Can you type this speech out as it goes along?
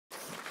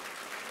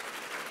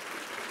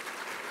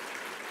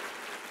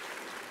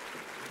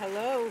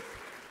Hello.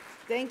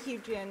 Thank you,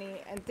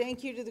 Jenny, and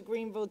thank you to the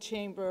Greenville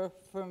Chamber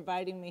for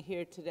inviting me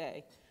here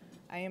today.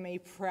 I am a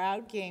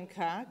proud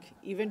Gamecock,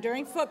 even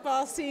during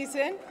football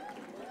season.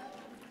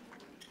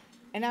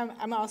 And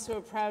I'm also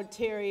a proud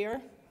Terrier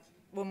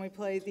when we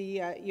play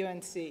the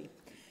UNC.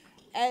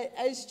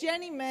 As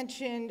Jenny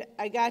mentioned,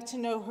 I got to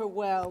know her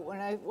well when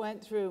I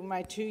went through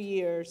my 2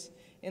 years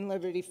in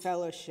Liberty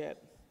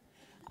Fellowship.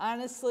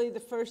 Honestly, the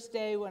first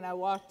day when I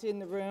walked in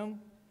the room,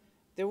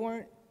 there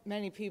weren't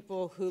many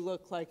people who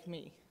looked like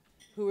me,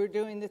 who were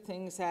doing the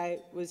things I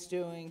was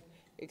doing,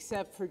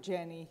 except for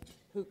Jenny,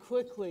 who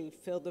quickly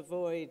filled the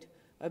void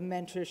of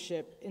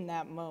mentorship in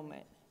that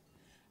moment.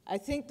 I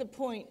think the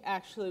point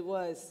actually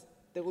was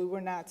that we were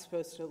not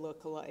supposed to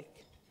look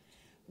alike.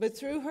 But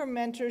through her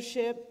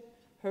mentorship,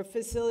 her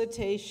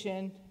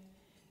facilitation,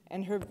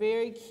 and her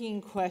very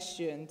keen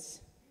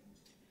questions,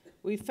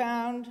 we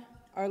found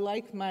our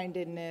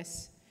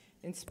like-mindedness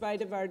in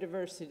spite of our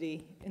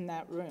diversity in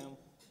that room.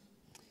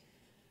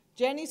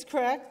 Jenny's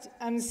correct.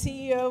 I'm the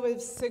CEO of a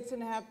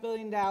 $6.5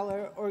 billion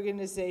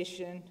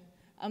organization.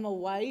 I'm a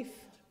wife,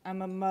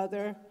 I'm a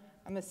mother,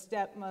 I'm a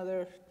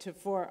stepmother to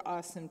 4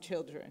 awesome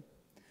children.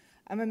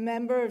 I'm a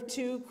member of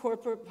 2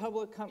 corporate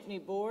public company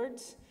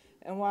boards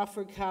and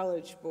Wofford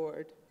College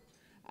Board.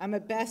 I'm a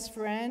best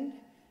friend,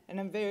 and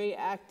I'm very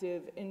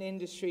active in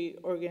industry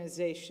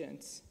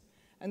organizations.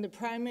 I'm the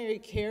primary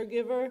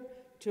caregiver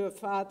to a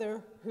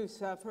father who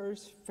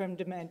suffers from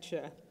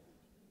dementia.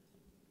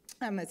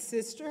 I'm a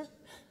sister,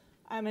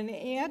 I'm an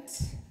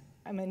aunt,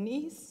 I'm a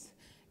niece,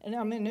 and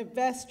I'm an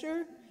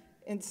investor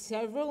in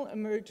several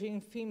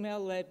emerging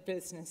female-led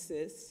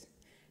businesses.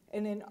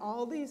 And in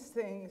all these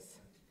things,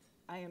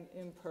 I am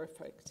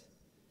imperfect.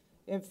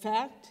 In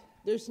fact,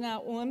 there's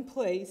not one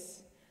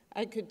place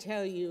I could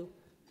tell you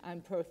I'm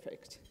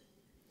perfect,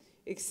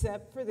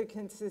 except for the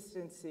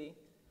consistency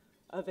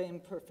of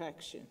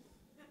imperfection.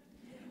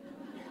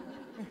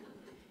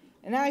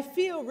 And I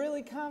feel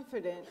really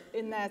confident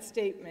in that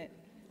statement.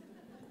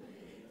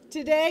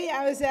 Today,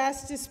 I was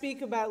asked to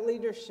speak about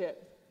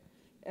leadership,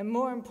 and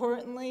more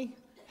importantly,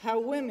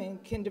 how women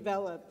can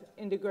develop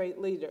into great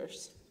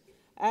leaders.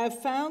 I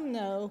have found,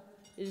 though,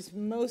 it is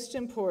most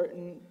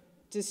important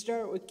to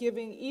start with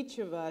giving each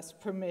of us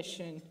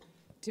permission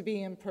to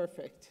be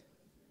imperfect,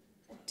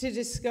 to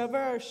discover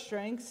our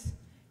strengths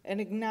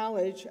and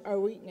acknowledge our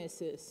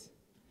weaknesses.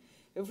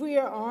 If we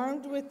are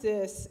armed with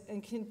this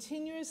and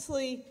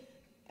continuously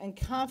and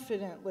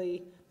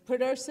confidently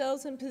put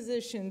ourselves in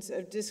positions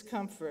of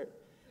discomfort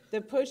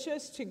that push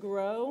us to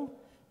grow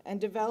and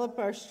develop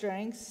our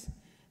strengths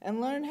and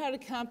learn how to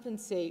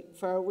compensate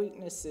for our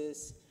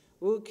weaknesses,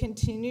 we will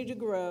continue to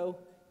grow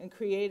and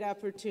create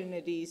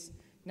opportunities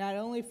not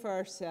only for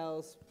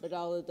ourselves, but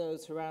all of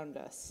those around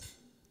us.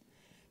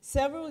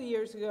 Several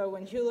years ago,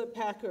 when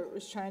Hewlett-Packard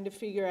was trying to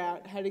figure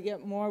out how to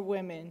get more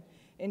women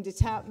into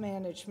top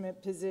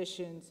management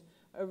positions,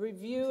 a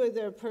review of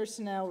their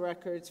personnel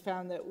records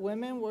found that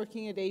women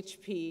working at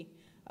HP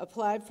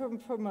applied for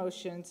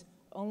promotions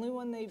only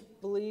when they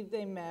believed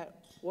they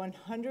met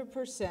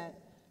 100%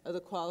 of the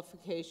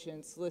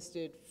qualifications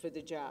listed for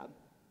the job.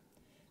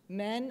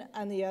 Men,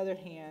 on the other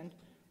hand,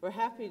 were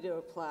happy to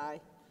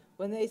apply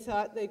when they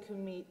thought they could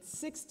meet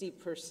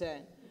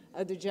 60%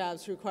 of the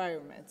job's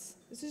requirements.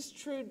 This is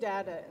true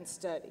data and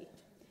study.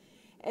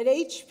 At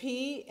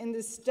HP, in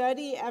the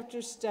study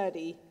after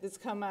study that's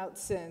come out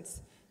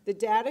since, the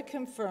data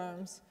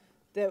confirms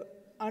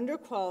that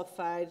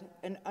underqualified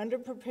and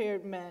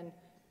underprepared men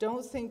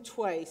don't think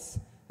twice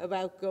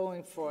about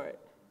going for it,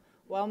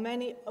 while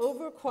many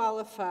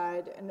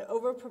overqualified and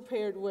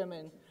overprepared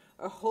women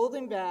are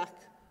holding back,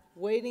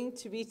 waiting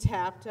to be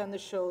tapped on the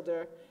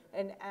shoulder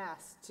and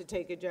asked to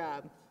take a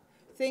job,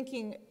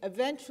 thinking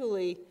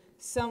eventually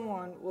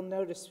someone will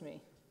notice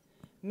me.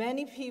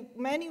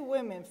 Many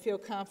women feel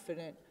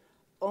confident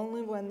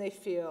only when they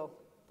feel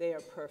they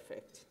are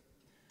perfect.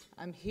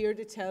 I'm here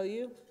to tell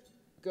you,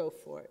 go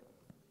for it.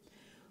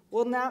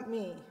 Well, not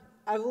me.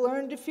 I've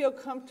learned to feel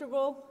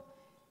comfortable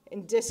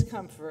in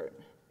discomfort.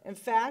 In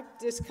fact,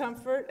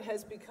 discomfort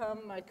has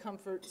become my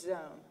comfort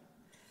zone.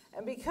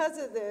 And because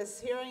of this,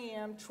 here I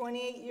am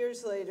 28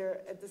 years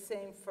later at the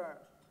same firm.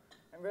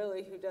 And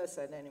really, who does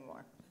that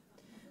anymore?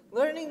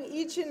 Learning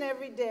each and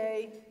every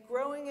day,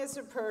 growing as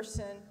a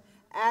person,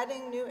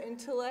 adding new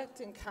intellect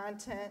and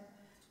content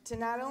to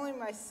not only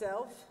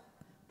myself,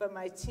 but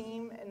my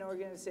team and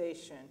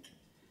organization.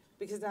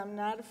 Because I'm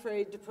not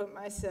afraid to put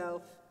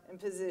myself in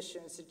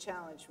positions to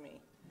challenge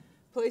me.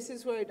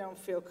 Places where I don't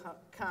feel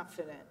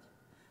confident.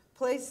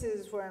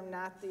 Places where I'm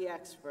not the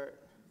expert.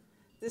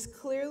 This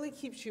clearly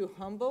keeps you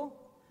humble,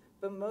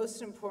 but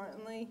most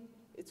importantly,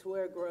 it's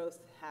where growth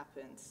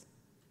happens.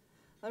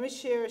 Let me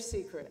share a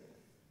secret.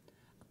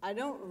 I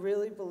don't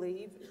really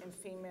believe in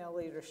female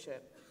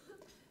leadership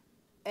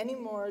any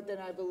more than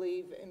I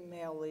believe in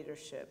male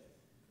leadership.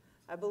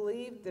 I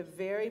believe the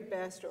very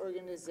best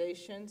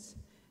organizations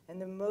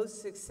and the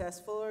most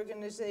successful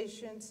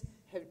organizations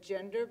have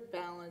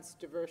gender-balanced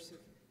diverse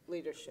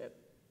leadership.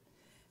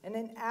 And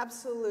an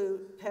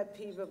absolute pet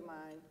peeve of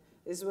mine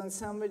is when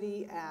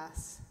somebody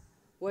asks,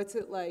 what's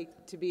it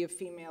like to be a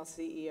female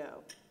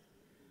CEO?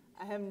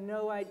 I have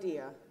no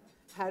idea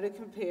how to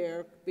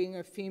compare being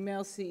a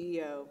female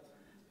CEO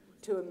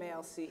to a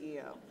male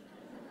CEO.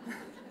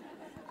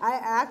 I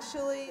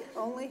actually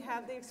only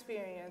have the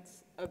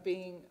experience of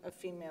being a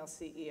female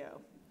CEO.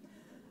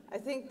 I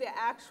think the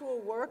actual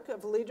work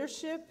of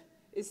leadership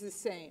is the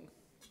same,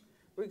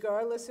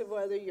 regardless of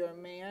whether you're a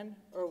man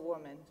or a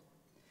woman.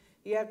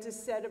 You have to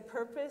set a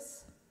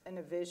purpose and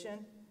a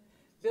vision,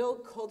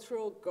 build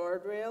cultural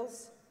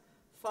guardrails,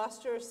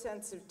 foster a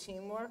sense of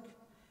teamwork,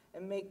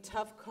 and make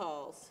tough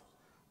calls,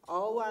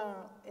 all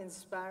while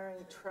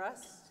inspiring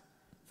trust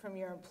from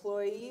your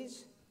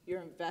employees,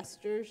 your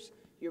investors,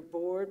 your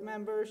board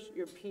members,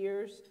 your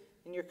peers,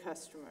 and your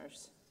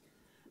customers.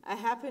 I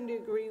happen to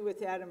agree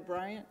with Adam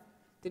Bryant,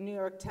 the New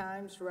York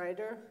Times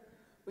writer.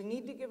 We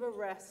need to give a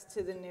rest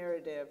to the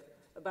narrative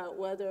about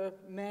whether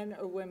men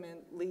or women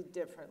lead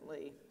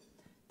differently.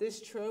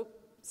 This trope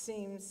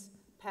seems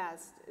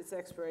past its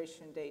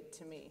expiration date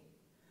to me.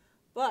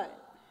 But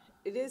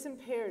it is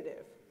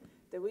imperative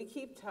that we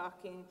keep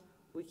talking,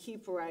 we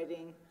keep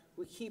writing,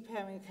 we keep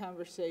having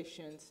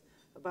conversations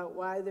about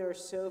why there are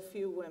so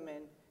few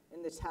women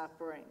in the top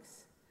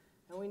ranks.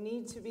 And we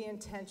need to be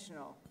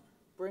intentional,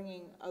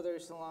 bringing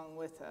others along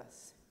with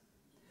us.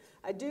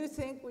 I do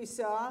think we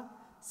saw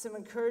some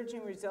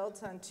encouraging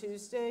results on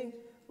Tuesday,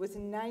 with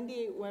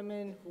 98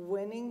 women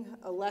winning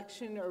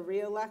election or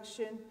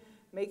re-election,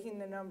 making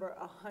the number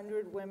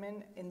 100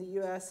 women in the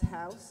U.S.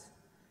 House.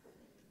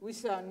 We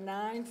saw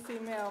 9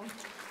 female.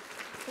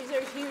 These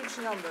are huge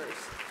numbers.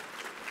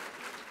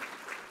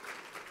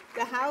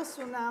 The House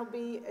will now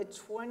be at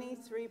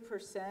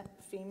 23%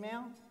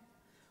 female.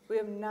 We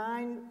have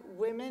 9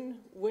 women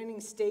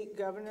winning state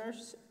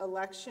governors'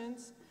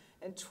 elections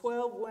and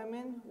 12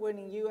 women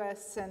winning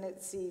U.S.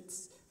 Senate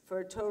seats, for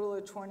a total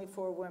of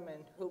 24 women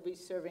who will be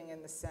serving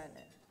in the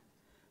Senate.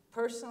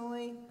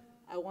 Personally,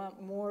 I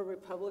want more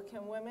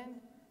Republican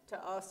women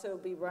to also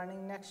be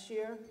running next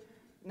year,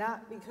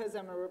 not because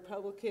I'm a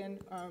Republican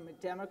or I'm a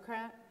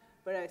Democrat,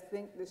 but I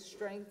think the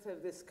strength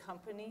of this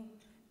company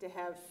to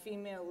have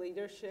female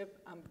leadership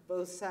on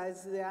both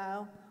sides of the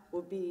aisle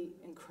will be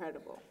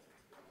incredible.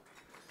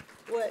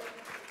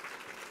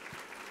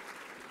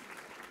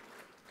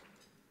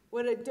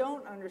 What I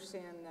don't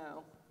understand,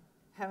 though,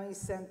 having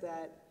said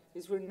that,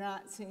 is we're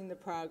not seeing the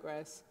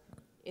progress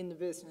in the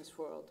business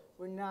world.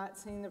 We're not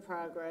seeing the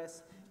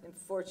progress in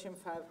Fortune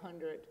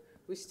 500.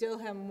 We still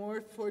have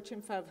more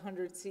Fortune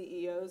 500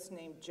 CEOs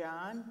named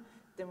John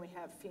than we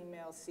have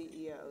female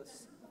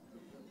CEOs.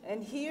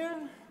 And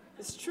here,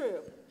 it's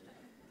true.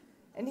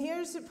 And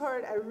here's the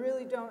part I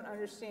really don't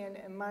understand,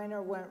 and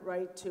Minor went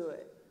right to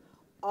it.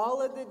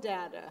 All of the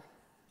data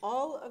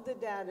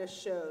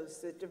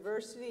shows that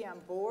diversity on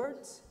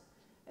boards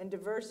and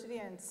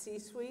diversity on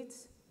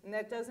C-suites, and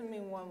that doesn't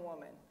mean one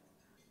woman.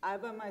 I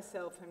by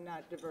myself am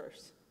not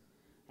diverse.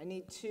 I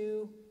need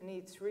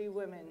 3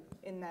 women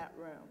in that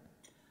room.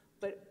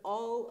 But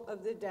all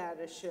of the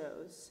data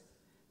shows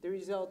the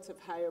results of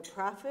higher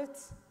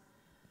profits,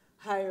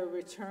 higher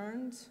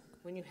returns,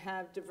 when you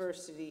have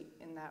diversity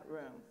in that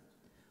room.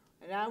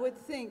 And I would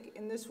think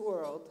in this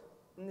world,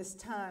 in this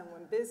time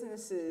when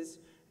businesses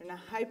are in a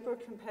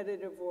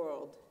hyper-competitive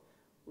world,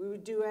 we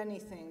would do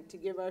anything to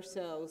give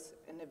ourselves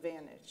an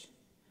advantage.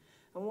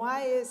 And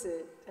why is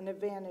it an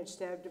advantage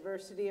to have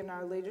diversity in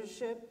our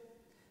leadership?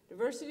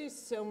 Diversity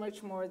is so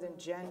much more than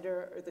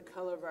gender or the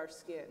color of our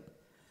skin.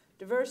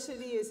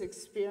 Diversity is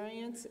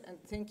experience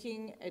and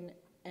thinking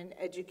and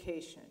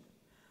education.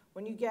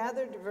 When you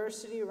gather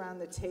diversity around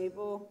the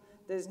table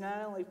that is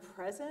not only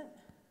present,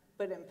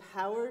 but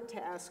empowered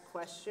to ask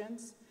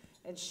questions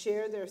and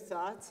share their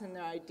thoughts and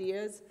their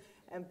ideas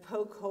and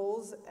poke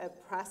holes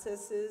at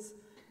processes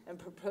and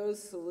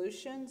propose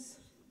solutions,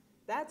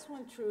 that's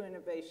when true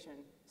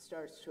innovation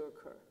starts to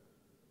occur.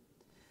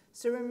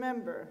 So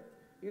remember,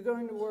 you're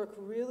going to work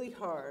really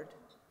hard,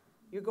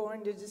 you're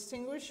going to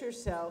distinguish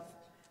yourself,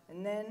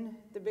 and then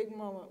the big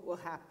moment will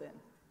happen.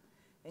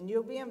 And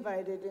you'll be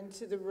invited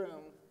into the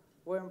room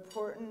where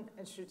important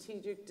and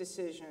strategic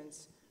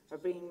decisions are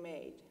being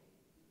made.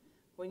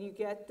 When you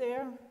get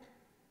there,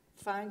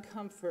 find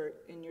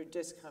comfort in your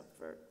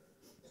discomfort.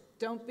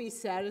 Don't be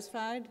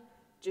satisfied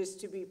just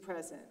to be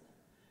present.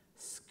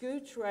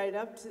 Scooch right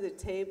up to the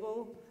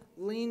table,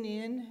 lean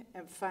in,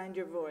 and find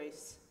your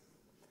voice.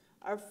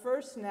 Our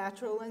first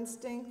natural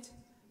instinct,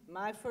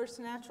 my first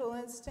natural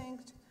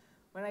instinct,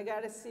 when I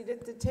got a seat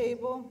at the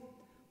table,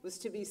 was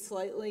to be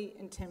slightly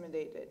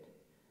intimidated.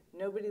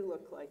 Nobody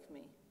looked like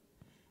me.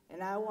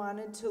 And I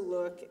wanted to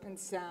look and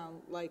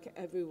sound like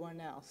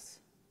everyone else.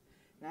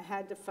 And I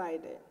had to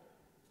fight it.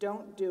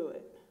 Don't do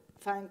it.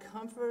 Find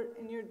comfort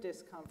in your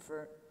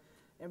discomfort.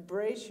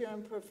 Embrace your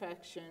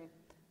imperfection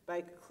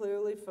by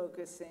clearly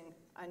focusing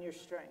on your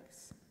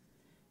strengths.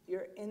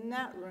 You're in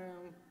that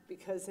room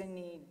because they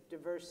need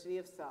diversity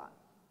of thought.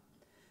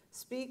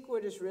 Speak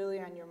what is really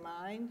on your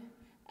mind.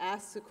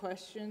 Ask the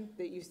question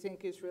that you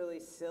think is really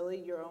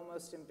silly, you're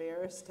almost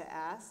embarrassed to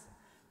ask.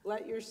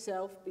 Let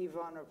yourself be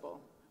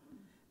vulnerable.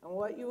 And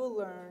what you will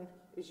learn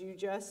is you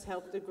just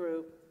help the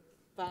group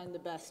find the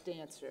best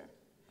answer.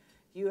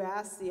 You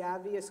ask the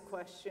obvious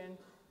question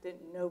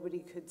that nobody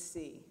could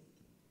see.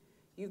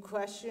 You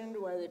questioned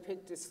why they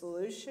picked a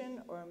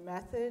solution or a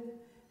method,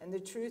 and the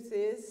truth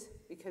is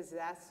because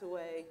that's the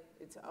way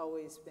it's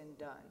always been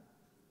done.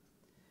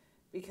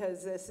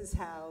 Because this is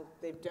how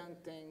they've done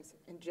things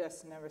and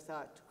just never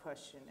thought to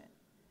question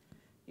it.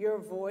 Your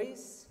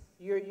voice,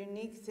 your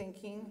unique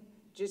thinking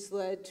just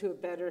led to a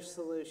better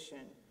solution,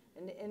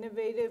 an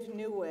innovative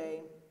new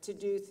way to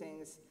do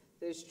things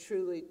that is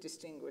truly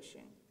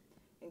distinguishing.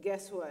 And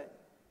guess what?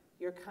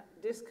 Your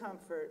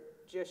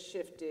discomfort just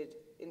shifted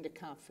into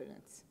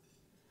confidence.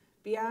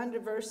 Beyond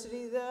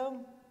diversity,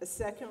 though, a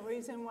second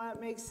reason why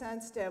it makes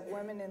sense to have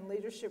women in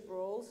leadership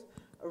roles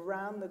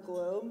around the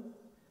globe,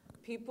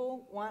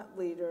 people want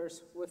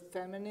leaders with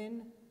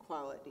feminine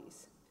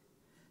qualities.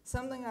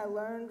 Something I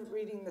learned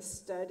reading and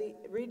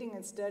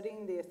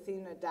studying the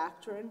ATHENA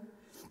doctrine,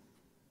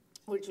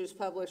 which was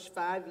published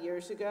 5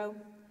 years ago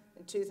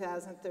in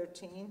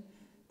 2013.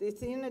 The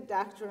ATHENA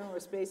doctrine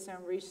was based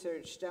on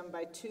research done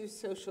by 2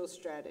 social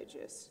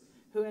strategists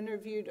who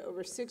interviewed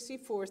over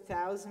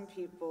 64,000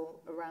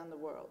 people around the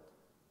world.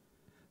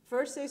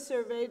 First, they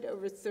surveyed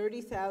over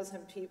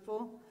 30,000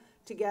 people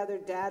to gather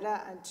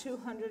data on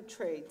 200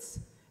 traits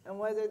and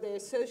whether they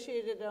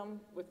associated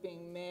them with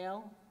being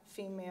male,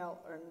 female,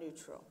 or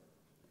neutral.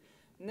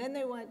 And then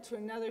they went to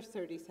another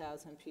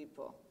 30,000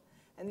 people,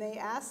 and they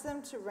asked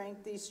them to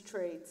rank these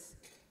traits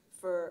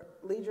for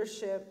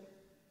leadership,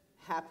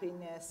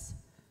 happiness,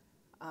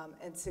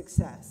 and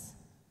success.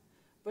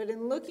 But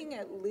in looking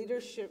at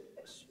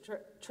leadership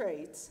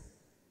traits,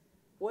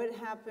 what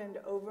happened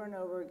over and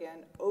over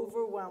again,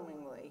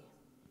 overwhelmingly,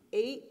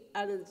 8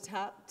 out of the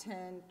top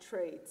 10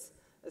 traits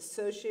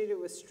associated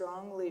with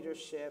strong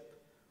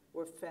leadership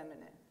were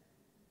feminine.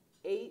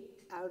 8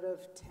 out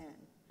of 10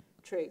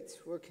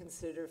 traits were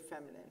considered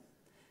feminine.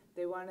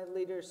 They wanted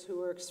leaders who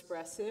were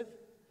expressive,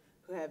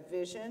 who have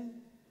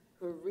vision,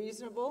 who are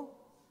reasonable,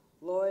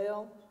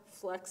 loyal,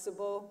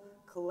 flexible,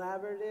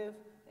 collaborative,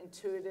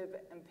 intuitive,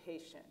 and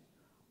patient.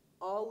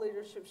 All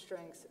leadership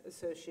strengths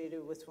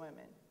associated with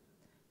women.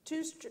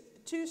 Two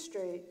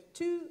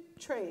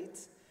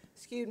traits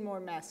skewed more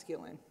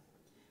masculine,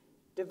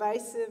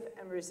 divisive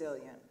and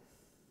resilient.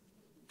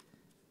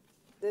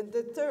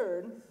 The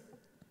third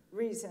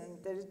reason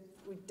that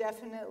we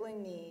definitely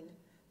need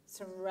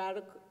some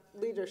radical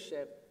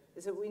leadership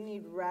is that we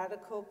need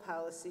radical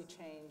policy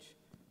change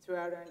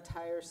throughout our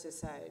entire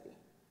society.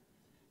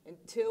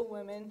 Until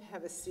women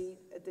have a seat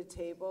at the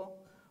table,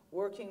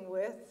 working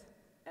with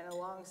and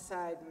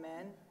alongside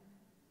men,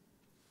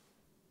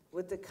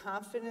 with the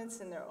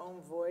confidence in their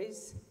own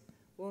voice,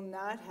 will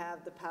not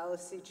have the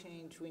policy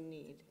change we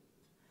need.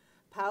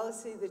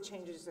 Policy that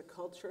changes the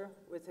culture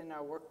within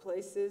our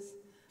workplaces,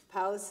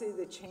 policy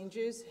that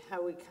changes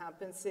how we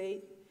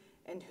compensate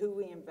and who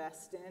we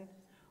invest in,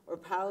 or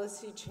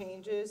policy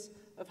changes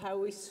of how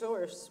we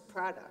source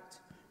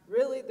product.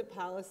 Really, the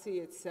policy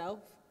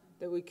itself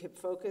that we could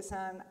focus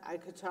on, I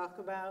could talk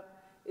about,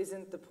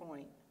 isn't the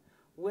point.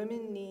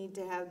 Women need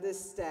to have this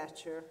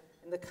stature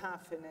and the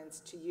confidence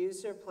to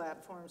use their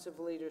platforms of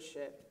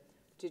leadership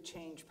to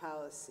change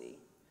policy.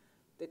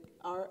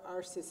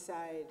 Our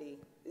society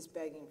is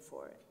begging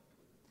for it.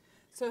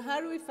 So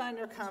how do we find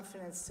our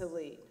confidence to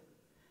lead?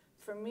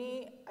 For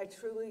me, I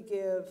truly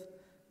give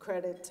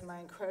credit to my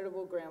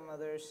incredible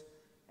grandmothers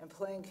and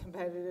playing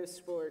competitive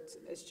sports,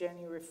 as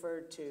Jenny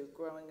referred to,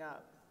 growing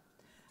up.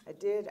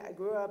 I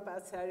grew up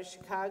outside of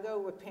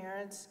Chicago with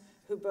parents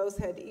who both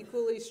had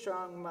equally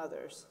strong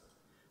mothers.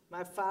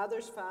 My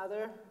father's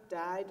father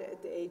died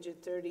at the age of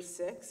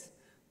 36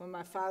 when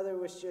my father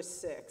was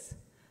just 6,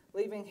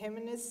 leaving him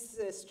and his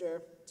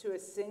sister to a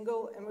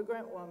single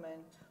immigrant woman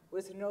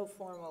with no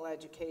formal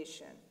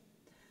education.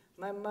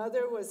 My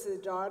mother was the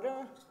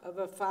daughter of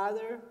a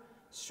father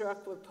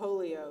struck with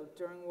polio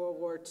during World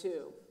War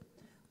II,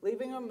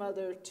 leaving her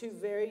mother 2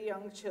 very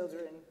young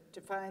children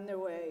to find their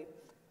way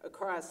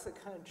across the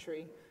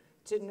country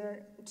to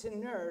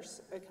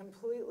nurse a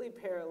completely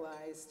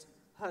paralyzed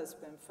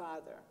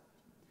husband-father.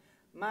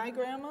 My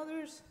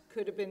grandmothers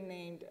could have been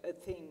named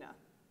Athena.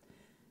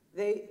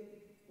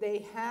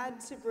 They had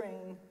to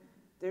bring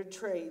their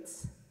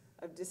traits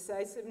of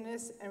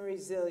decisiveness and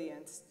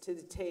resilience to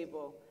the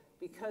table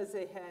because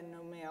they had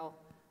no male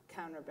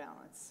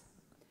counterbalance.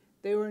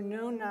 They were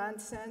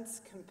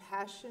no-nonsense,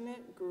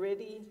 compassionate,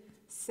 gritty,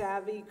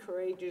 savvy,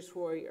 courageous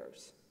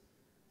warriors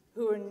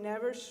who were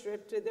never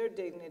stripped of their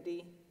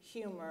dignity,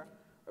 humor,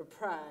 or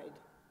pride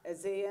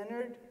as they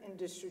entered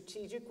into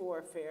strategic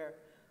warfare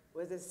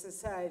with a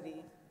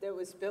society that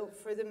was built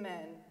for the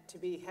men to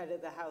be head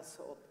of the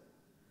household.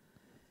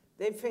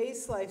 They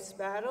faced life's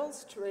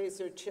battles to raise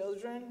their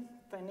children,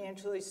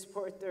 financially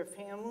support their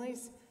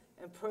families,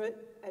 and put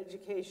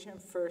education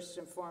first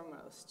and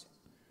foremost.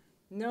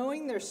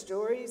 Knowing their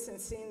stories and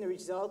seeing the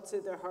results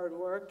of their hard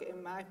work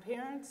in my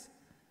parents,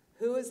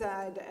 who was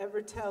I to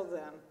ever tell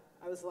them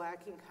I was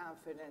lacking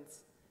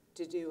confidence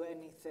to do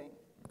anything?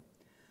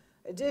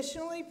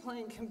 Additionally,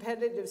 playing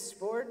competitive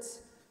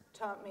sports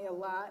taught me a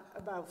lot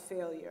about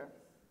failure.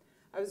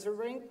 I was a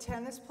ranked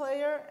tennis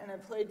player, and I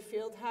played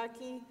field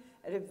hockey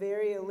at a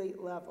very elite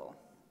level.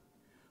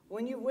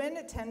 When you win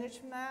a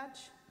tennis match,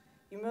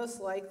 you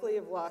most likely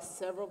have lost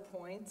several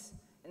points,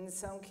 and in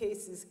some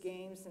cases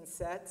games and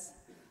sets,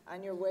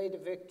 on your way to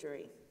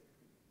victory.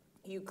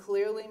 You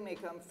clearly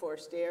make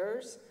unforced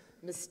errors,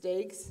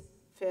 mistakes,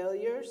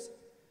 failures,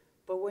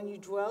 but when you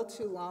dwell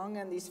too long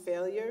on these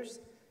failures,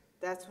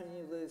 that's when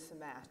you lose the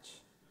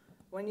match.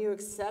 When you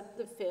accept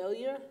the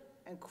failure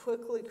and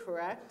quickly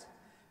correct,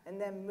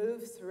 and then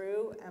move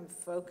through and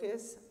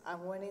focus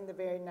on winning the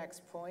very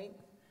next point,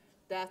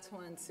 that's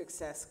when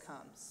success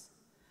comes.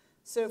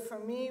 So for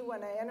me,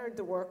 when I entered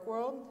the work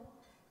world,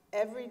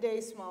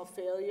 everyday small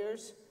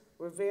failures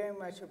were very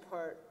much a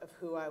part of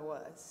who I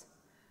was.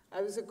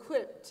 I was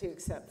equipped to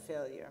accept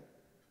failure,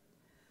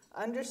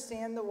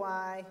 understand the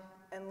why,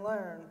 and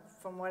learn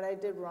from what I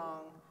did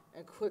wrong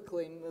and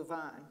quickly move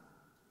on.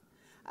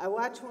 I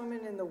watch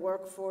women in the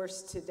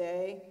workforce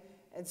today,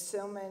 and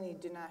so many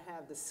do not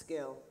have the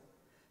skill.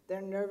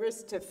 They're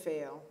nervous to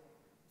fail.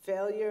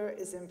 Failure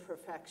is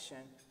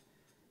imperfection,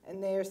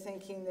 and they are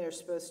thinking they're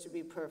supposed to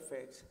be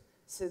perfect,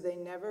 so they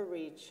never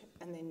reach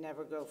and they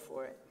never go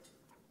for it.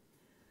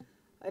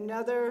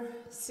 Another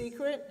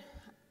secret,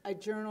 I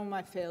journal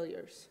my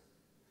failures.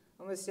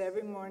 Almost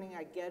every morning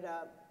I get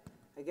up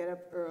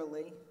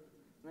early.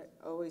 I've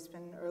always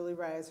been an early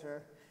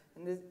riser,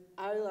 and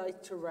I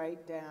like to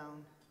write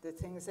down the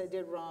things I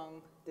did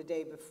wrong the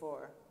day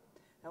before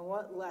and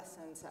what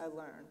lessons I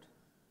learned.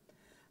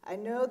 I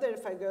know that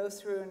if I go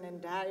through an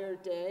entire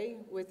day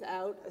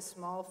without a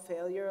small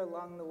failure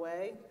along the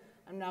way,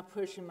 I'm not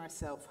pushing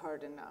myself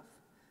hard enough.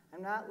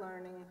 I'm not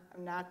learning,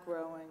 I'm not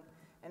growing,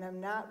 and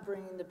I'm not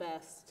bringing the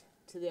best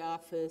to the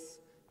office,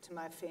 to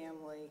my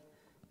family,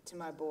 to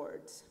my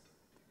boards.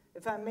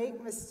 If I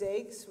make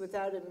mistakes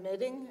without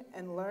admitting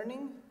and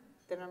learning,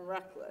 then I'm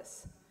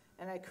reckless,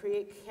 and I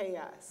create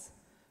chaos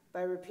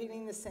by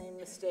repeating the same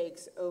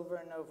mistakes over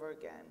and over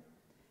again.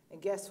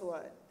 And guess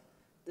what?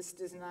 This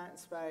does not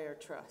inspire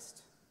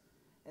trust.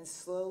 And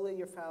slowly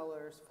your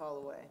followers fall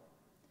away.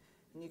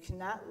 And you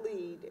cannot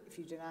lead if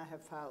you do not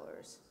have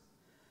followers.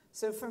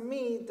 So for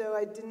me, though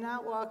I did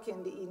not walk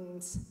into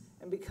EDENS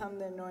and become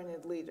the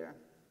anointed leader,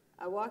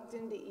 I walked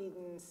into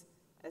EDENS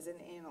as an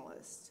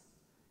analyst,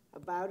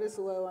 about as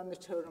low on the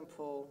totem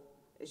pole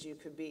as you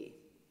could be.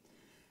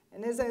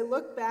 And as I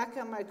look back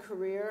on my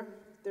career,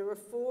 there were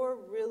 4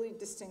 really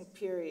distinct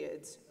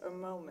periods or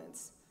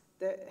moments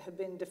that have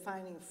been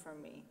defining for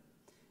me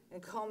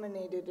and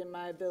culminated in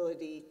my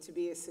ability to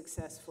be a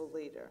successful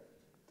leader.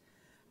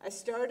 I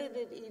started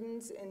at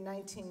EDENS in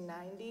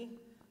 1990,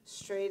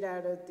 straight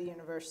out of the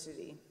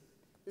university.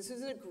 This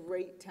was a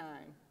great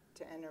time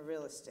to enter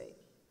real estate.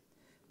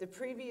 The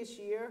previous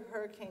year,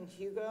 Hurricane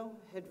Hugo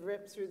had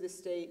ripped through the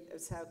state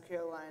of South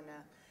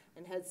Carolina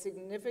and had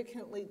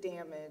significantly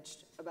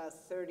damaged about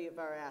 30 of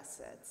our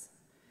assets.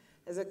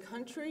 As a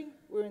country,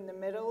 we're in the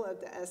middle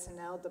of the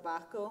S&L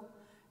debacle,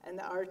 and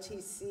the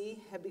RTC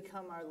had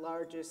become our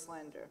largest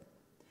lender.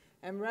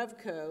 And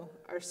Revco,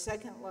 our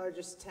second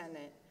largest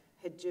tenant,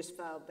 had just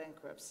filed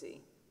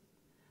bankruptcy.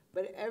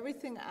 But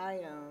everything I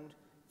owned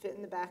fit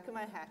in the back of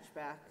my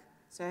hatchback,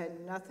 so I had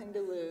nothing to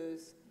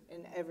lose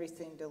and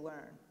everything to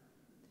learn.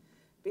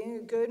 Being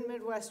a good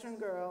Midwestern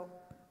girl,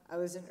 I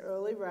was an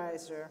early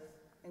riser,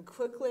 and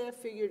quickly I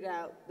figured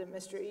out that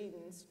Mr.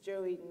 EDENS,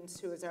 Joe EDENS,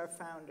 who was our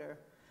founder,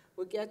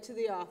 would get to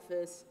the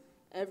office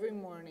every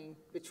morning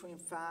between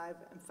 5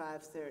 and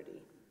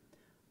 5:30.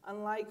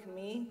 Unlike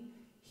me,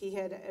 he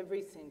had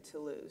everything to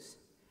lose.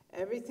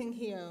 Everything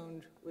he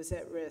owned was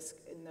at risk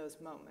in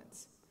those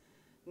moments.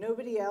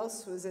 Nobody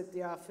else was at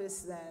the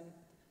office then,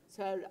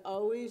 so I would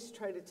always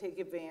try to take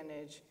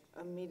advantage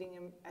of meeting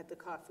him at the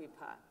coffee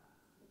pot.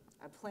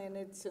 I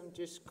planted some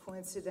just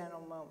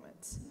coincidental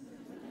moments.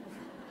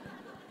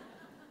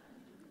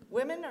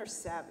 Women are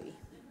savvy.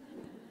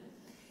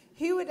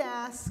 He would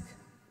ask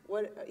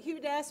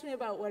me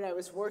about what I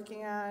was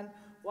working on,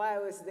 why I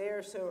was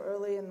there so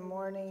early in the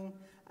morning.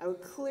 I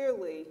would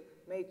clearly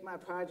make my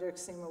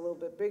projects seem a little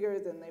bit bigger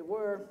than they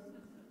were.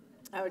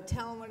 I would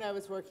tell him what I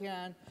was working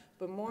on,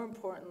 but more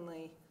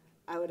importantly,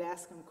 I would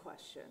ask him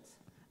questions.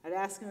 I'd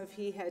ask him if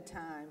he had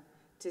time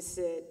to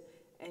sit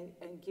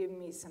and give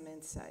me some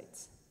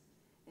insights.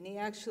 And he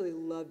actually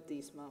loved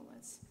these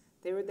moments.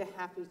 They were the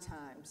happy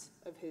times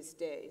of his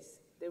days.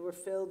 They were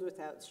filled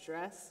without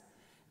stress,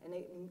 and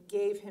it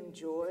gave him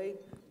joy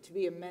to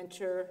be a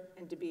mentor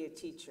and to be a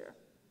teacher.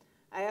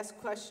 I asked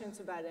questions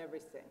about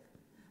everything.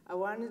 I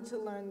wanted to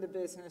learn the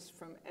business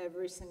from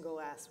every single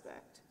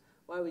aspect,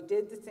 why we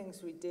did the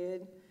things we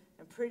did,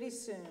 and pretty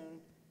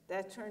soon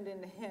that turned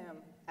into him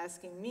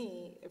asking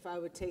me if I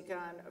would take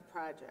on a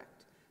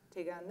project.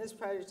 Take on this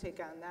project, take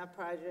on that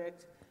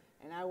project,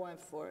 and I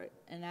went for it.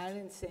 And I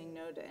didn't say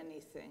no to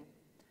anything.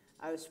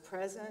 I was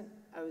present,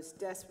 I was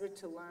desperate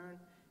to learn,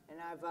 and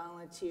I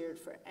volunteered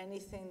for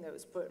anything that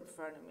was put in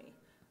front of me.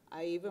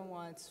 I even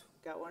once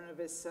got one of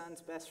his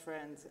son's best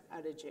friends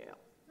out of jail.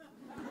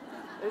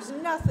 There's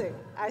nothing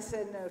I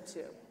said no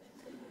to.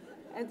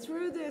 And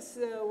through this,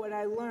 though, what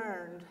I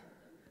learned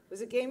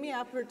was it gave me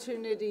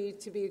opportunity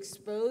to be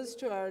exposed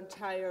to our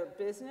entire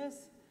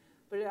business,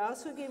 but it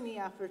also gave me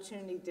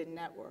opportunity to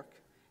network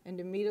and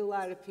to meet a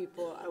lot of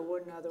people I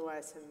wouldn't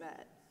otherwise have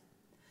met.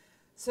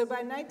 So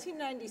by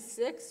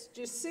 1996,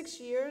 just 6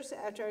 years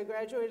after I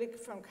graduated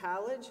from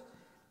college,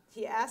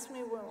 he asked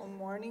me one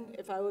morning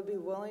if I would be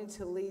willing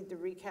to lead the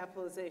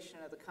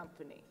recapitalization of the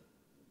company.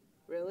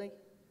 Really?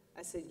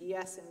 I said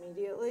yes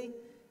immediately,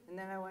 and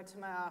then I went to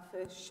my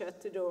office,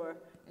 shut the door,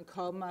 and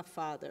called my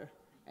father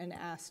and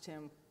asked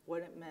him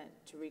what it meant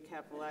to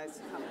recapitalize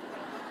the company.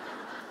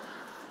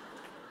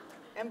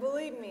 And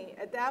believe me,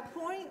 at that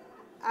point,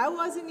 I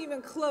wasn't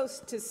even close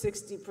to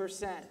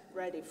 60%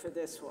 ready for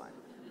this one.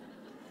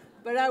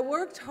 But I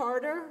worked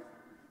harder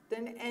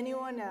than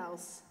anyone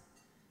else.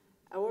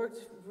 I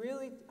worked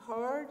really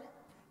hard,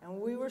 and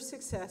we were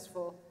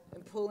successful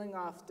in pulling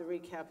off the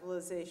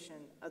recapitalization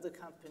of the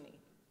company.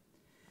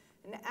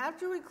 And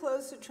after we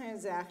closed the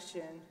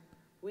transaction,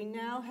 we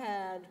now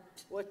had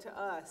what to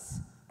us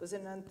was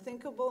an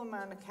unthinkable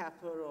amount of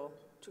capital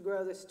to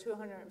grow this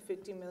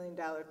 $250 million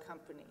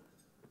company.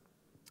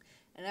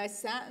 And I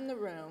sat in the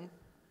room,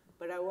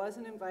 but I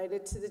wasn't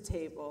invited to the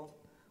table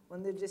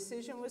when the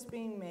decision was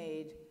being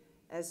made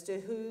as to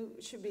who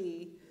should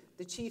be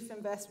the chief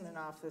investment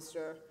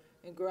officer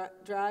and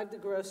drive the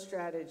growth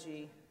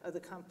strategy of the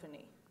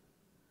company.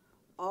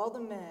 All the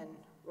men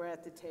were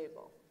at the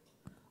table.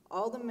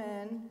 All the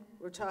men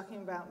were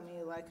talking about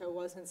me like I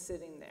wasn't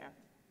sitting there,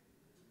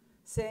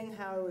 saying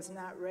how I was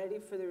not ready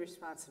for the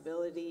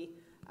responsibility,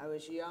 I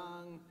was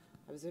young,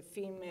 I was a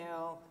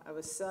female, I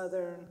was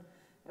Southern,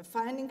 and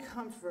finding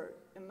comfort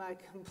in my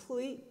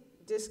complete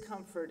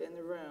discomfort in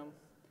the room,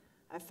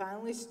 I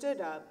finally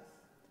stood up,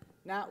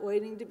 not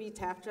waiting to be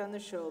tapped on the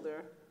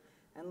shoulder,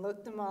 and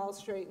looked them all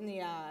straight in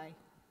the eye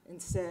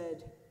and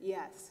said,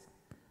 yes,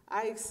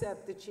 I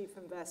accept the chief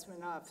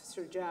investment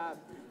officer job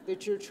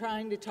that you're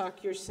trying to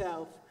talk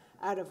yourself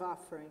out of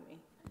offering me.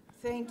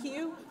 Thank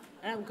you,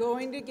 and I'm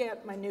going to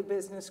get my new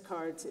business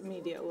cards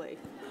immediately.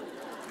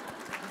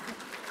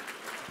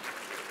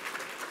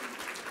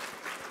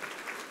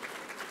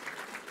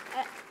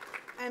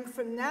 And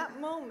from that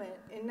moment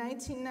in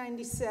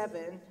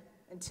 1997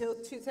 until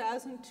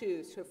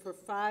 2002, so for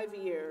 5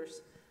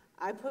 years,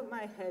 I put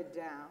my head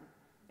down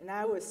and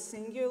I was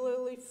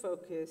singularly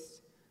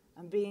focused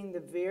on being the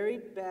very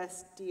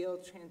best deal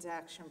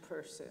transaction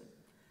person.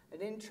 I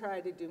didn't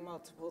try to do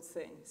multiple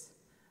things.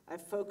 I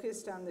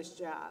focused on this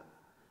job.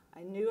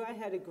 I knew I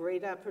had a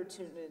great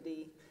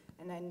opportunity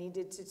and I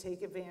needed to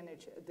take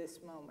advantage of this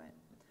moment.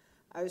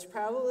 I was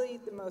probably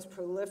the most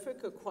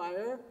prolific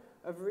acquirer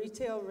of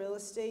retail real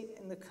estate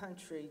in the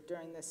country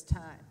during this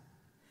time.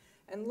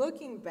 And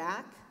looking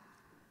back,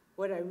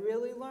 what I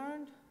really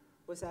learned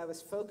was I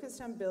was focused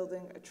on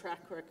building a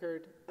track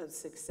record of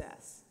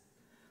success.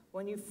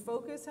 When you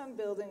focus on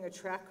building a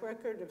track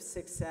record of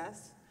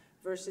success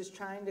versus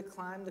trying to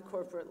climb the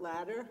corporate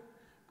ladder,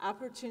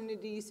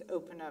 opportunities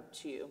open up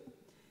to you.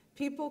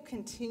 People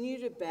continue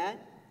to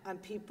bet on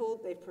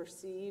people they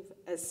perceive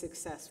as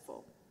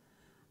successful.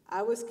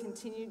 I was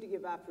continued to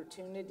give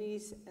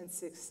opportunities, and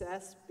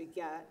success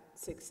begat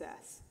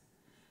success.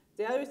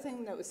 The other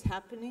thing that was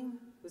happening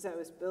was I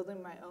was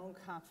building my own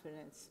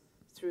confidence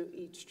through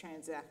each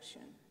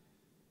transaction.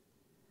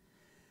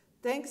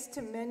 Thanks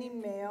to many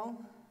male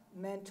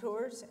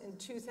mentors, in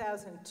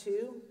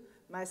 2002,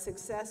 my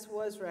success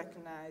was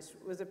recognized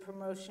with a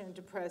promotion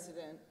to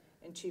president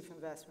and chief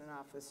investment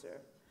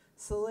officer,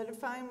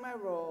 solidifying my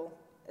role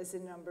as the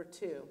number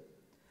 2,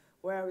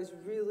 where I was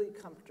really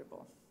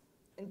comfortable.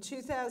 In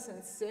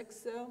 2006,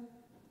 though,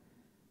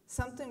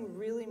 something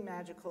really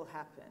magical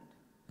happened.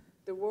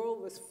 The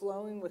world was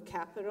flowing with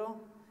capital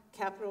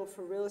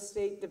for real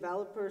estate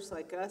developers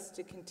like us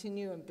to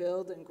continue and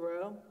build and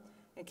grow,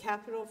 and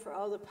capital for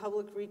all the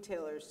public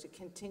retailers to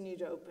continue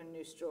to open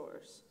new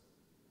stores.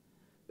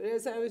 But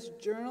as I was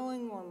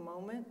journaling one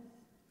moment,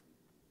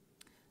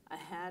 I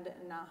had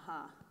an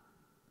aha.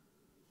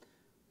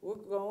 We're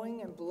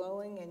going and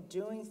blowing and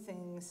doing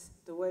things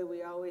the way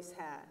we always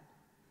had,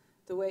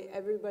 the way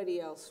everybody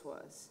else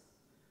was.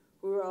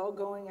 We were all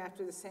going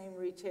after the same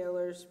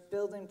retailers,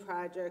 building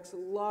projects,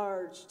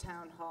 large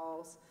town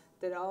halls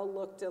that all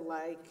looked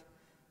alike,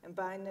 and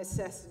by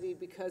necessity,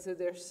 because of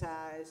their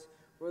size,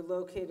 were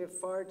located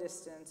far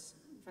distance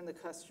from the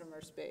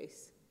customer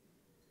space.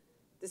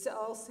 This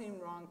all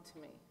seemed wrong to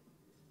me,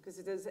 because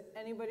does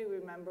anybody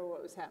remember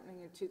what was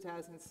happening in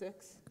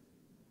 2006?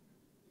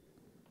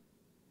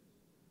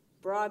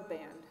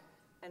 Broadband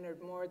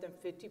entered more than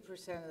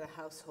 50% of the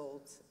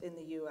households in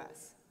the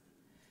US.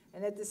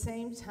 And at the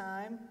same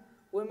time,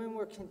 women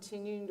were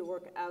continuing to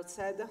work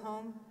outside the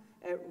home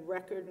at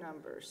record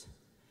numbers.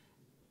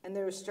 And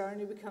they were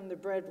starting to become the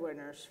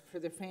breadwinners for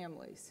their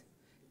families.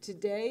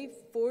 Today,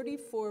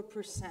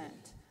 44%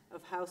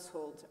 of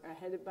households are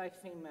headed by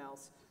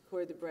females who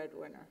are the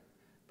breadwinner.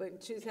 But in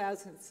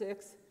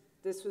 2006,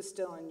 this was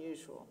still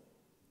unusual.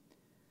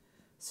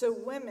 So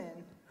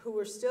women who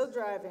were still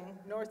driving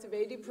north of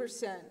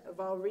 80% of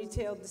all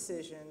retail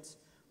decisions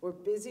were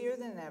busier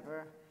than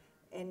ever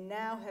and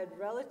now had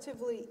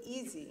relatively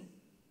easy,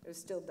 it was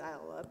still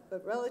dial-up,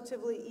 but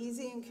relatively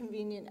easy and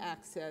convenient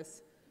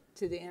access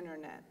to the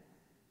internet.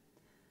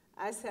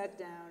 I sat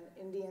down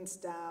Indian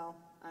style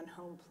on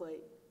home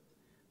plate,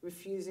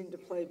 refusing to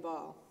play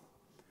ball.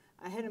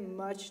 I had a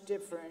much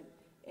different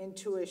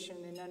intuition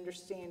and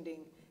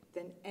understanding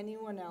than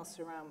anyone else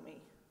around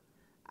me.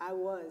 I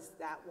was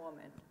that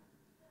woman.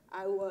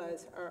 I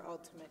was our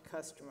ultimate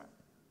customer.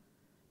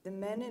 The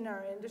men in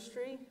our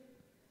industry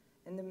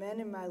and the men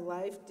in my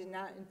life did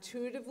not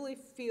intuitively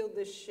feel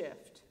this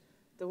shift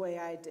the way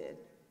I did.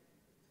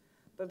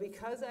 But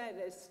because I had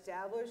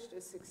established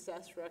a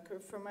success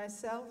record for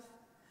myself,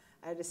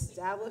 I had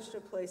established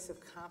a place of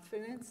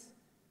confidence,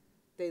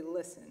 they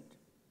listened.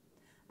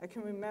 I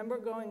can remember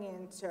going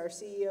into our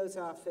CEO's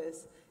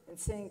office and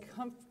saying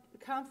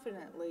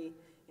confidently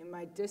in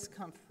my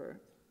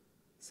discomfort,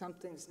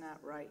 something's not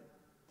right.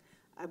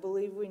 I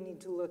believe we need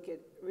to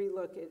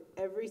relook at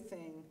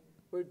everything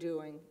we're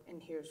doing,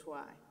 and here's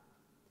why.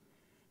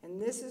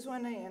 And this is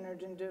when I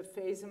entered into a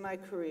phase in my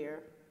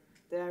career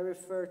that I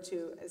refer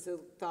to as the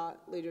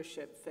thought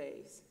leadership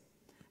phase.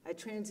 I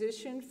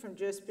transitioned from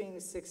just being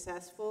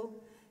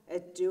successful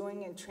at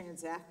doing and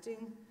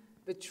transacting,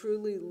 but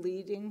truly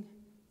leading,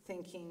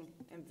 thinking,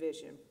 and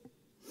vision.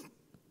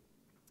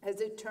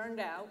 As it turned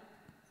out,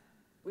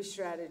 we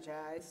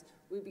strategized.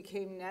 We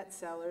became net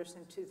sellers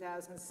in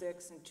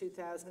 2006 and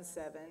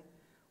 2007.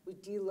 We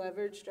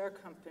deleveraged our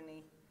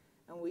company,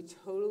 and we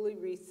totally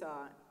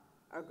rethought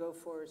our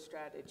go-forward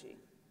strategy.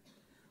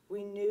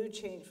 We knew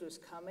change was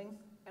coming,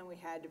 and we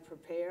had to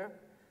prepare.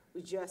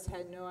 We just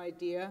had no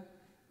idea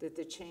that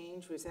the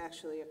change was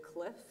actually a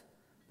cliff,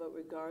 but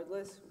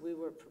regardless, we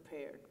were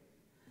prepared.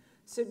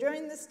 So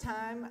during this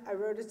time, I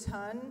wrote a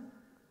ton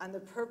on the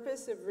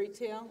purpose of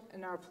retail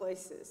and our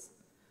places.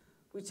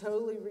 We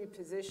totally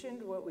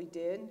repositioned what we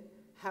did,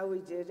 how we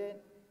did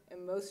it,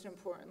 and most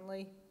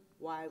importantly,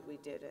 why we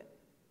did it.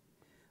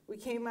 We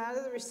came out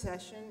of the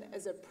recession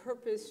as a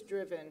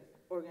purpose-driven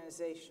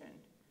organization,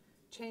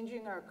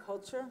 changing our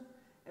culture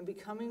and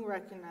becoming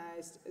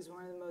recognized as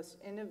one of the most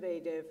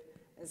innovative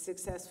and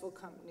successful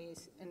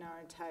companies in our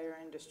entire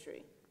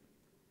industry.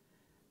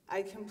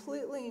 I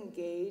completely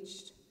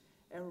engaged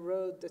and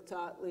rode the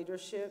thought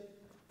leadership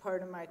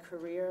part of my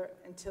career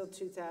until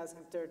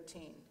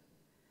 2013.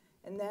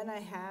 And then I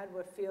had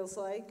what feels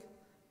like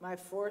my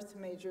fourth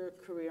major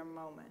career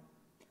moment,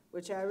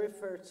 which I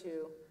refer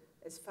to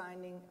as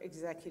finding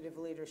executive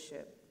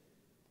leadership.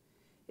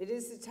 It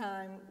is the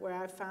time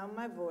where I found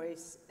my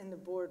voice in the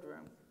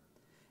boardroom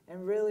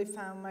and really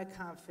found my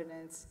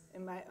confidence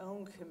in my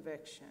own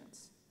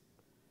convictions.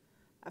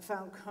 I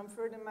found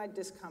comfort in my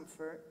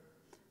discomfort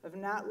of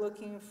not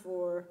looking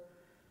for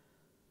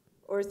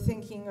or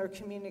thinking or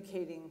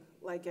communicating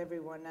like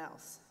everyone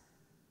else.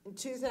 In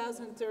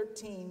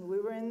 2013, we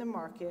were in the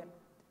market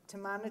to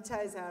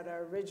monetize out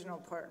our original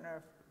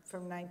partner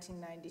from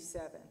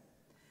 1997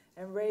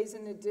 and raise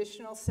an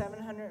additional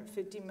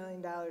 $750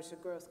 million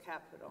of growth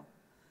capital.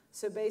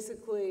 So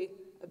basically,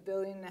 $1.5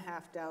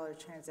 billion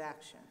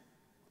transaction.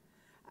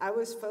 I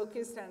was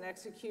focused on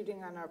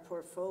executing on our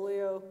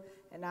portfolio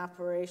and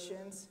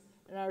operations,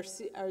 and our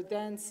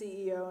then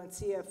CEO and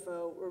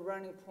CFO were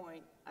running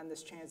point on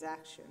this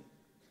transaction.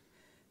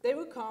 They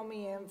would call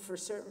me in for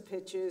certain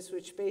pitches,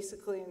 which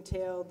basically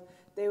entailed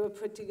they would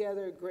put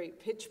together a great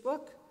pitch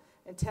book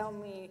and tell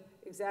me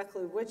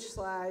exactly which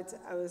slides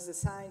I was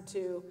assigned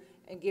to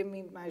and give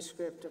me my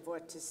script of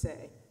what to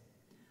say.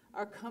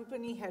 Our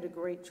company had a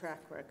great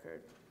track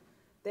record.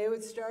 They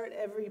would start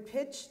every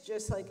pitch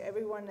just like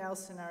everyone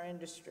else in our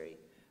industry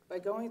by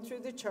going through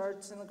the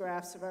charts and the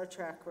graphs of our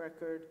track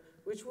record,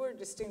 which were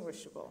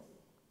distinguishable.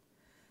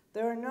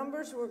 Their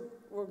numbers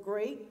were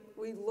great.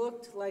 We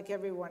looked like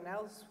everyone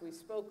else. We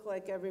spoke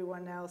like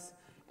everyone else.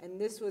 And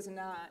this was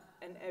not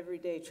an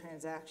everyday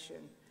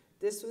transaction.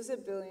 This was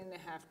 $1.5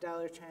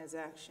 billion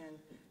transaction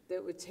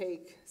that would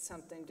take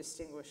something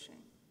distinguishing.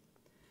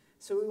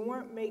 So we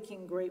weren't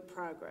making great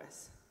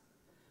progress.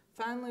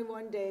 Finally,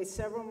 one day,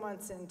 several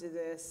months into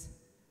this,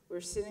 we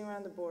were sitting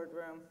around the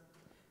boardroom,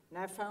 and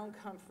I found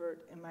comfort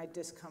in my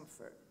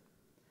discomfort.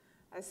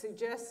 I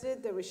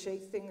suggested that we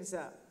shake things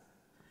up.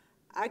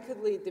 I could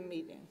lead the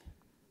meeting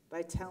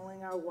by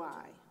telling our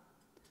why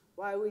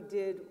we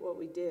did what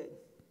we did.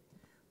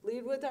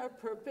 Lead with our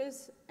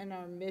purpose and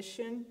our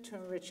mission to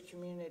enrich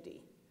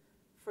community.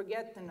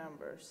 Forget the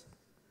numbers.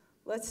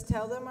 Let's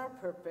tell them our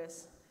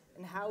purpose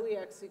and how we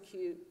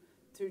execute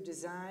through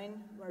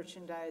design,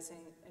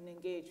 merchandising, and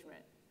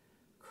engagement.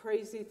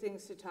 Crazy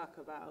things to talk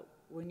about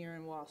when you're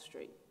in Wall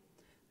Street.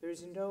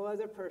 There's no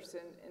other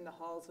person in the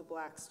halls of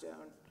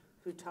Blackstone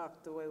who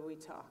talked the way we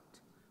talked.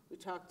 We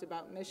talked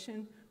about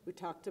mission, we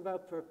talked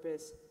about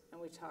purpose, and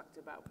we talked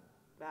about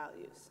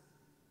values.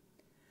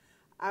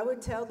 I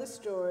would tell the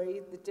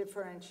story that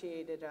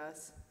differentiated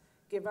us,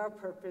 give our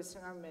purpose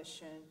and our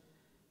mission,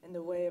 and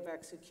the way of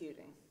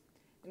executing.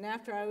 And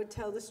after I would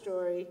tell the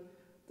story,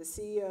 the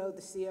CEO,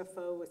 the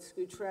CFO would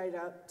scooch right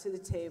up to the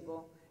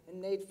table,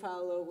 and they'd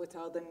follow with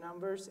all the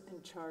numbers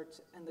and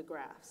charts and the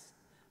graphs.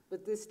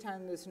 But this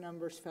time, those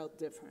numbers felt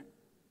different.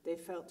 They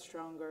felt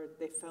stronger.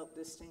 They felt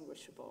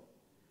distinguishable.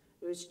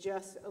 It was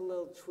just a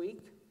little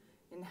tweak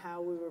in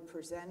how we were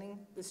presenting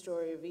the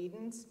story of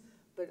EDENS,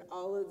 but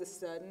all of a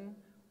sudden,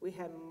 we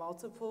had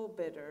multiple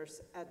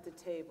bidders at the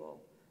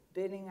table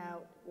bidding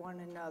out one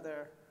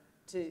another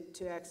to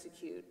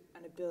execute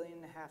on $1.5 billion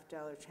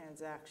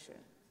transaction.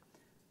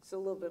 It's a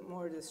little bit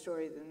more to the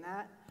story than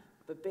that,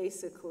 but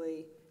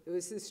basically, it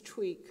was this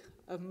tweak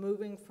of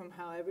moving from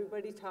how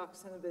everybody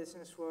talks in the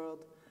business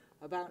world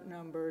about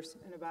numbers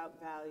and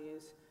about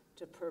values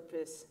to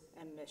purpose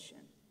and mission.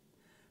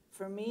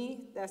 For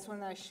me, that's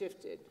when I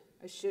shifted.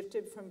 I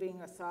shifted from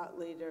being a thought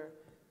leader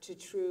to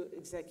true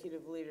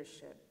executive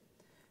leadership.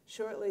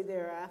 Shortly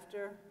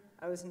thereafter,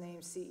 I was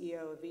named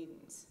CEO of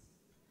EDENS.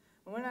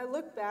 And when I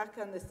look back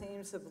on the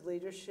themes of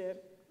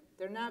leadership,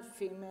 they're not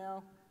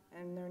female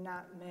and they're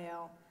not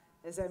male,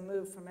 as I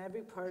moved from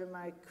every part of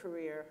my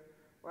career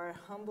where I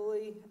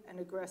humbly and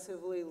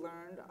aggressively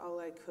learned all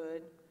I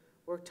could,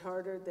 worked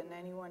harder than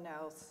anyone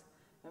else,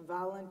 and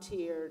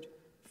volunteered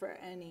for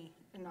any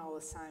and all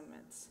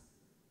assignments.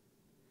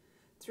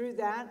 Through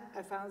that,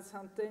 I found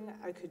something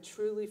I could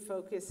truly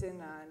focus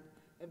in on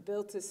and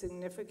built a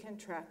significant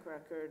track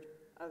record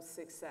of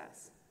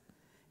success.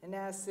 And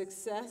as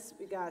success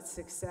begot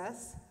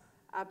success,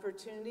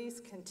 opportunities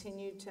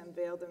continued to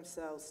unveil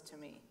themselves to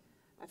me.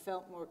 I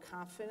felt more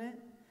confident,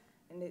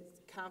 and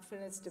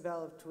confidence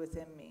developed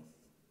within me.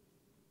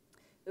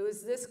 It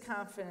was this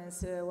confidence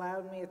that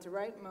allowed me at the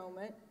right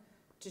moment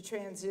to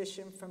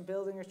transition from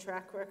building a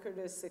track record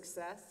of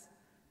success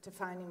to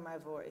finding my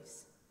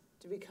voice,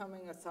 to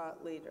becoming a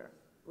thought leader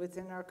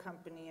within our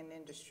company and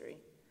industry,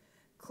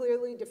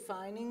 clearly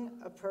defining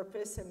a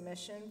purpose and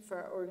mission for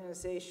our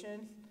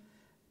organization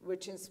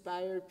which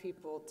inspired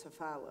people to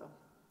follow.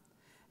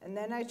 And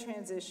then I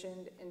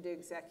transitioned into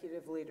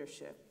executive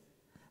leadership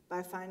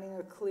by finding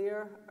a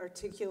clear,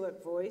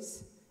 articulate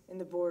voice in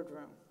the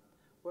boardroom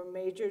where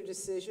major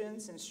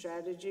decisions and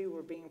strategy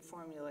were being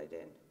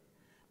formulated.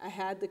 I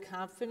had the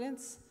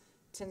confidence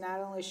to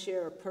not only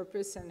share a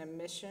purpose and a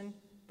mission,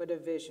 but a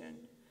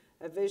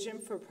vision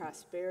for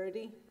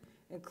prosperity,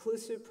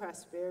 inclusive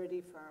prosperity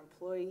for our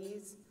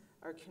employees,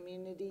 our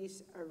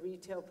communities, our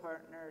retail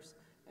partners,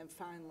 and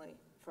finally,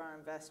 for our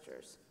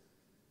investors.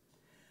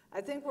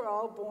 I think we're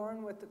all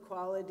born with the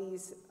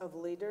qualities of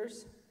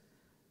leaders,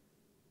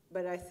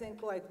 but I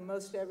think like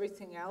most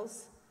everything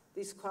else,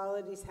 these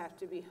qualities have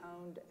to be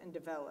honed and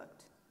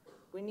developed.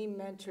 We need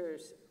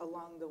mentors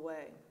along the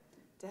way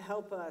to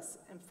help us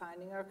in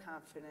finding our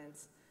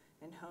confidence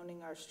and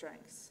honing our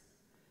strengths.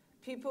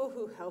 People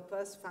who help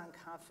us find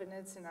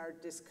confidence in our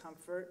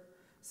discomfort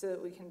so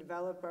that we can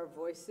develop our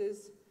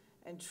voices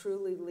and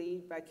truly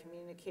lead by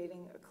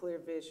communicating a clear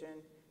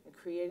vision and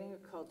creating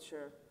a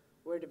culture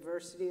where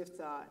diversity of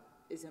thought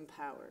is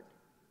empowered.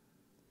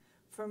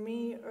 For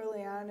me,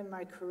 early on in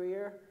my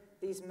career,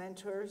 these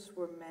mentors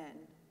were men,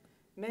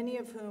 many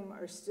of whom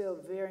are still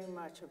very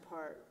much a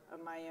part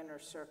of my inner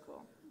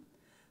circle.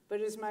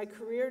 But as my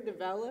career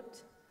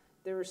developed,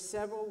 there were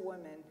several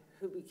women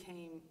who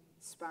became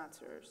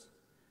sponsors.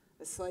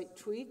 A slight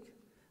tweak,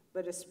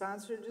 but a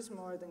sponsor does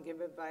more than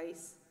give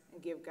advice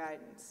and give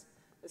guidance.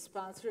 A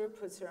sponsor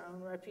puts their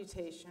own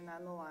reputation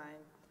on the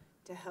line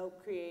to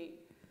help create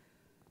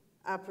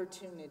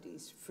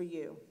opportunities for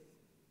you.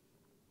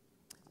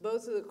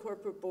 Both of the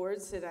corporate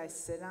boards that I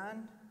sit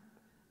on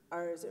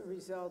are as a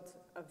result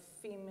of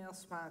female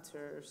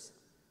sponsors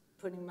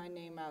putting my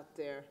name out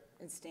there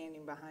and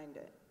standing behind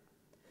it.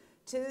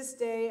 To this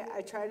day,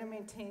 I try to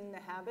maintain the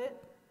habit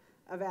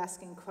of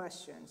asking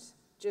questions,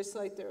 just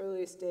like the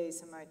earliest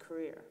days of my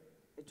career.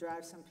 It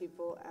drives some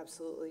people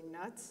absolutely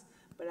nuts,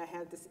 but I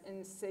have this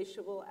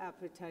insatiable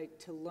appetite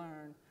to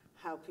learn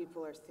how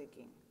people are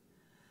thinking.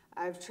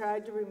 I've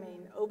tried to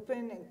remain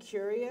open and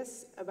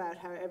curious about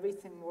how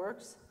everything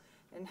works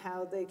and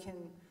how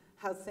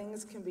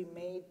things can be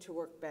made to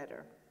work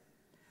better.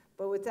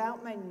 But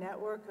without my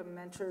network of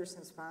mentors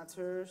and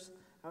sponsors,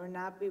 I would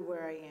not be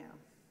where I am.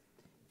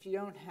 If you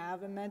don't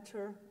have a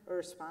mentor or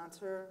a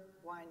sponsor,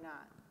 why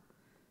not?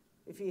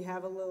 If you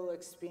have a little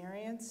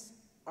experience,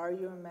 are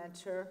you a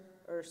mentor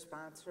or a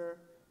sponsor?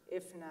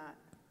 If not,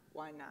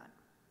 why not?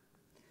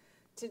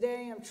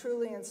 Today, I'm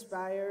truly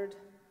inspired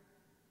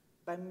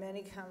by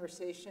many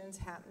conversations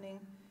happening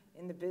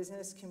in the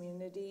business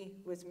community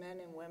with men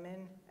and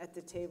women at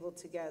the table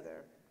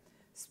together,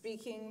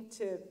 speaking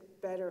to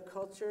better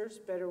cultures,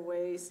 better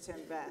ways to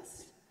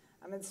invest.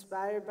 I'm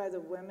inspired by the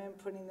women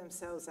putting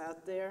themselves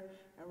out there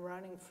and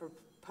running for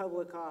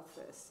public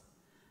office.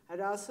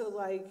 I'd also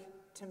like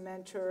to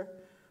mentor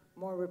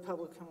more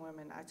Republican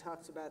women. I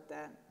talked about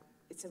that.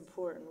 It's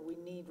important. We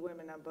need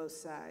women on both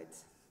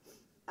sides.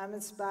 I'm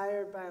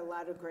inspired by a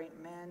lot of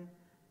great men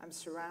I'm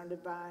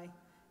surrounded by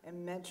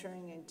and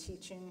mentoring and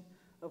teaching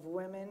of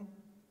women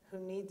who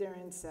need their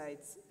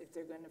insights if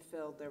they're going to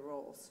fill their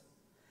roles.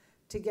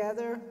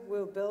 Together,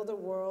 we'll build a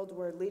world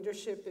where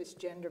leadership is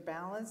gender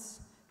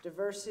balanced,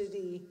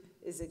 diversity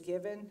is a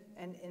given,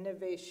 and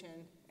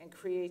innovation and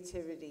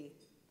creativity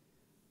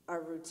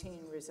are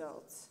routine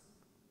results.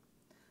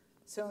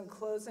 So in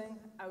closing,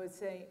 I would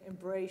say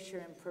embrace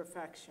your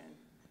imperfection.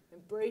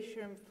 Embrace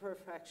your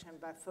imperfection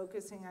by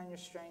focusing on your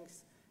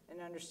strengths and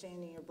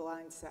understanding your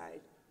blind side.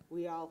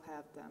 We all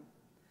have them.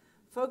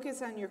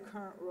 Focus on your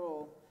current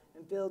role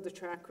and build a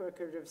track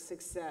record of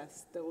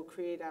success that will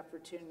create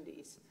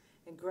opportunities,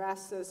 and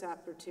grasp those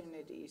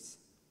opportunities.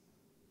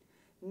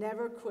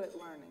 Never quit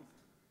learning.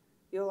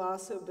 You'll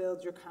also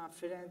build your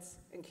confidence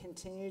and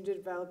continue to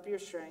develop your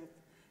strength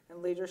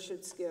and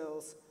leadership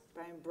skills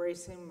by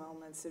embracing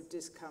moments of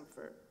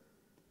discomfort.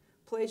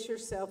 Place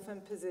yourself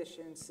in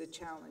positions that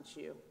challenge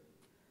you.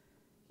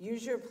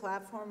 Use your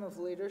platform of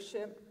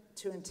leadership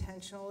to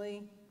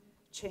intentionally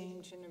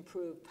change and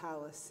improve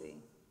policy.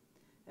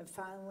 And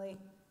finally,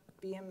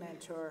 be a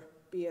mentor,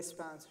 be a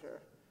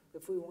sponsor.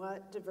 If we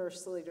want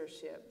diverse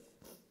leadership,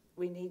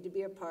 we need to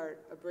be a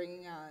part of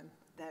bringing on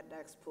that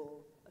next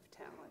pool of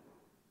talent.